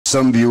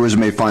Some viewers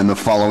may find the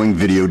following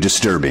video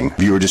disturbing.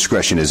 Viewer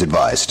discretion is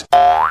advised.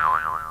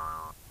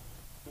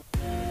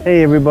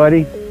 Hey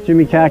everybody,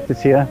 Jimi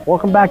Cactus here.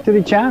 Welcome back to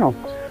the channel.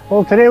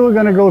 Well, today we're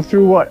going to go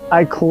through what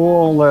I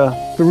call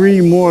the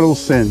 3 mortal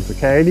sins.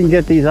 Okay, I didn't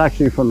get these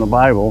actually from the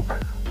Bible,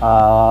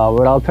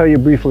 but I'll tell you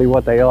briefly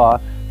what they are.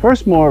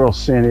 First mortal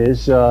sin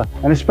is,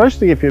 and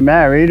especially if you're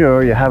married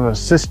or you have a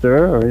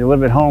sister or you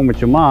live at home with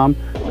your mom,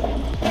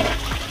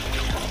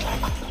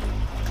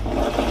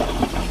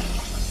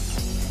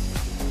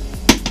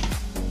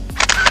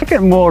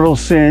 second mortal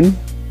sin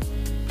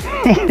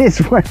is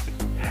when,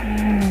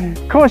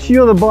 of course,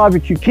 you're the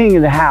barbecue king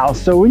of the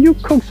house, so when you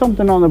cook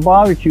something on the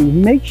barbecue,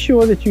 make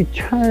sure that you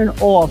turn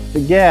off the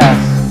gas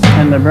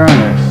and the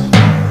burners,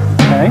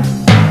 okay?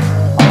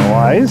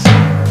 Otherwise,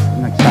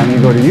 next time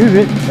you go to use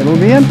it, it'll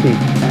be empty,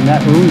 and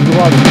that ruins the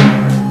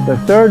barbecue.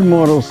 The third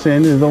mortal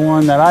sin is the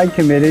one that I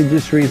committed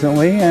just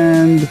recently,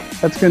 and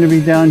that's going to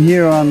be down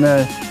here on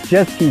the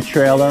jet ski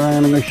trailer,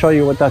 and I'm going to show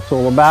you what that's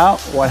all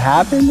about, what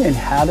happened, and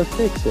how to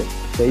fix it.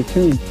 Stay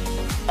tuned.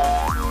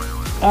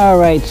 All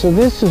right, so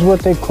this is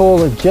what they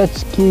call a jet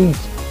ski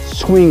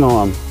swing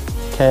arm,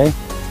 okay?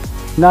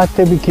 Not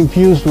to be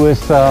confused with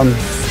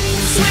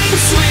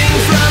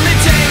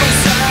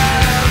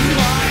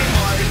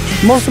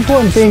most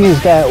important thing is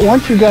that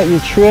once you got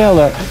your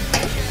trailer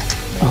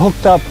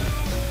hooked up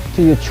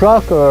to your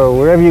truck or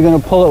wherever you're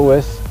going to pull it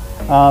with,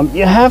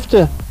 you have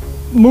to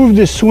move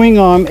the swing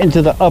arm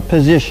into the up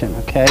position,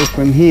 okay,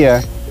 from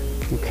here,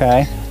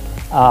 okay?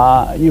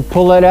 You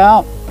pull it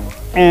out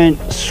and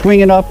swing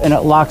it up and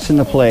it locks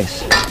into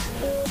place,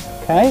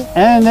 okay?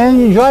 And then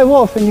you drive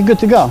off and you're good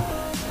to go.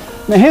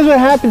 Now here's what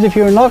happens if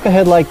you're a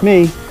knucklehead like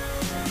me.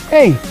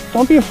 Hey,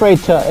 don't be afraid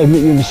to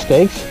admit your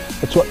mistakes.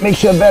 It's what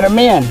makes you a better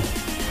man.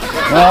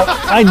 Well,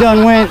 I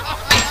done went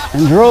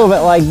and drove it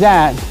like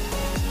that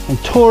and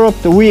tore up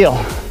the wheel.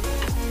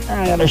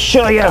 I gotta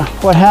show you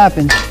what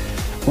happens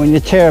when you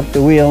tear up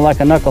the wheel like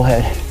a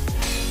knucklehead.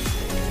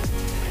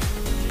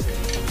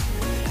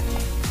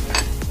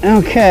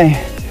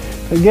 Okay.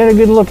 So get a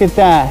good look at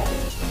that.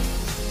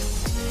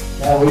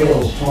 That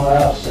wheel is torn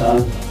up,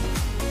 son.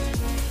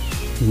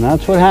 And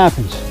that's what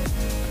happens.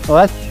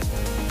 Well, that's...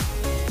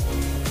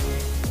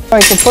 All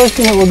right, the first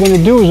thing that we're going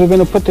to do is we're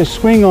going to put the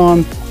swing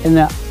arm in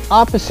the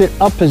opposite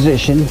up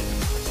position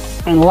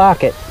and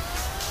lock it.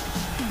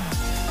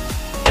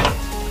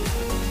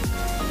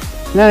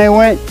 Then I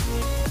went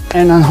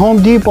and on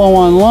Home Depot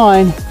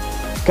online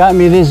got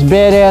me this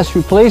badass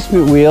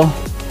replacement wheel.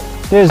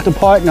 There's the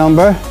part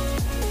number.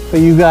 For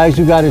you guys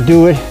who got to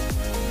do it,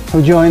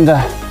 who joined the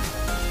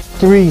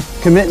 3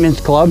 Commitments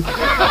Club.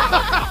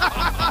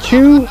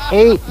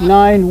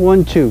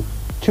 28912.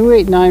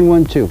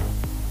 28912.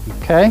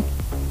 Okay?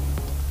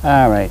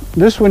 Alright.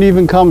 This one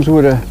even comes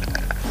with a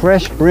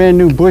fresh, brand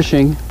new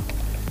bushing.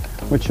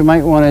 What you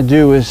might want to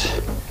do is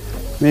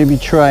maybe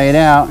try it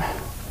out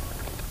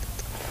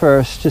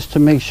first, just to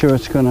make sure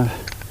it's going to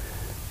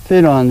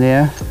fit on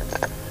there.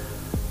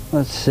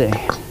 Let's see.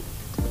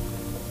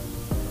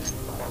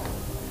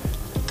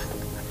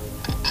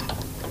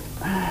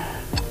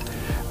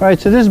 All right,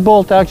 so this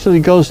bolt actually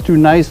goes through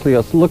nicely.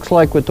 It looks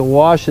like with the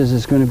washers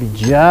is going to be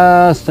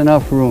just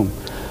enough room.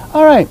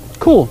 All right,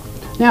 cool.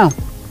 Now,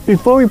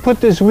 before we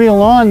put this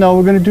wheel on though,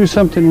 we're going to do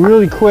something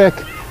really quick,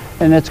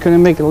 and that's going to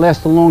make it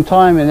last a long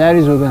time, and that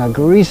is we're going to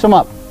grease them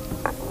up.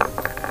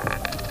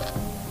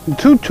 The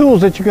 2 tools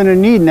that you're going to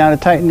need now to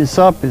tighten this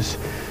up is,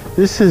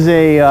 this is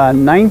a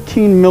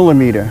 19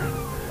 millimeter,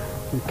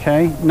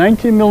 okay?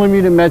 19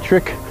 millimeter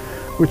metric,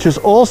 which is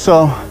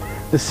also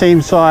the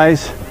same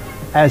size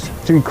as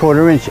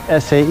 3/4 inch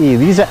SAE.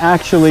 These are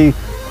actually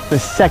the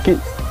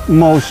second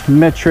most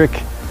metric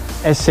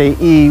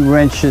SAE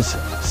wrenches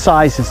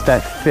sizes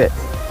that fit.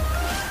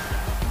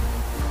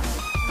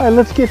 All right,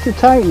 let's get to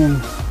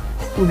tightening.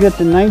 We'll get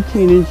the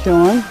 19 inch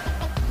on,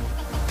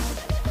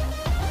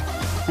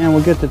 and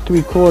we'll get the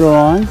 3/4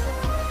 on.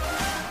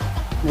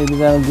 Maybe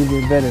that'll give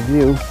you a better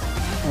view,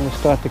 and we'll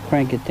start to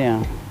crank it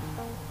down.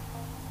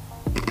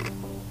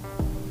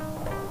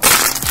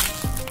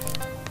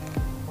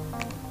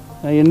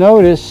 Now you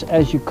notice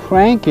as you're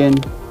cranking,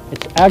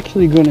 it's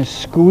actually going to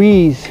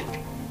squeeze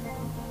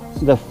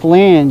the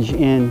flange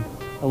in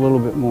a little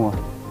bit more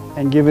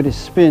and give it a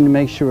spin to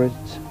make sure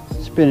it's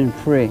spinning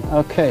free.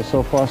 Okay,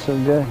 so far so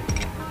good.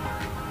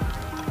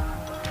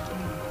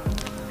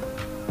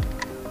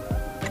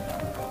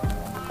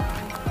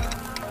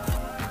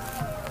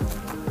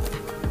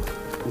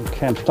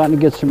 Okay, I'm starting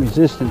to get some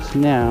resistance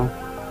now.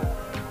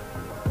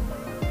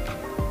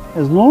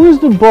 As long as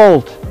the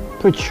bolt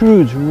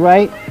protrudes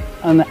right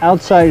on the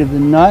outside of the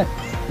nut,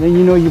 then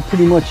you know you're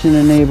pretty much in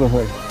the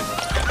neighborhood.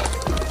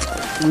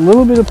 A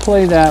little bit of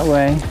play that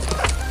way,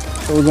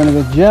 so we're going to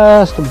go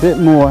just a bit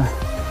more.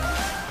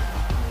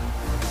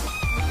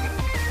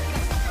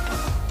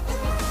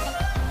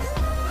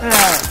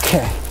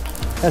 Okay,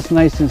 that's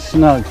nice and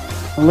snug.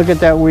 And look at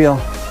that wheel,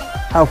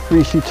 how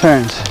free she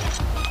turns.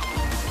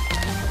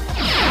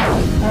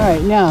 All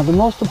right, now the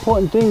most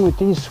important thing with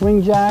these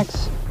swing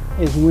jacks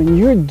is when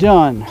you're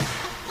done,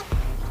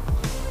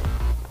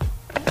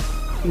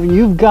 when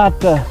you've got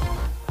the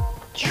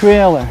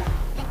trailer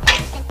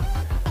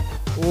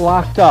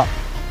locked up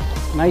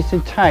nice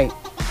and tight,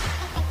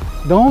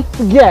 don't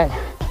forget,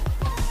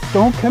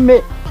 don't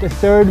commit the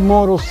third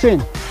mortal sin.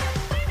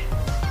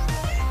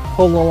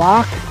 Pull the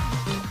lock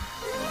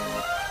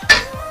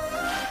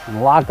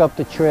and lock up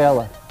the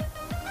trailer.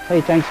 Hey,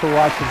 thanks for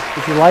watching.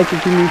 If you like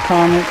it, give me a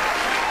comment.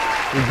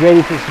 It'd be great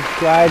if you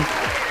subscribe.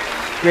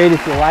 Great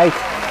if you like.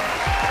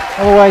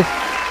 Otherwise,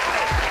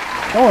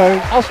 don't worry,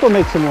 I'll still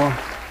make some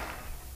more.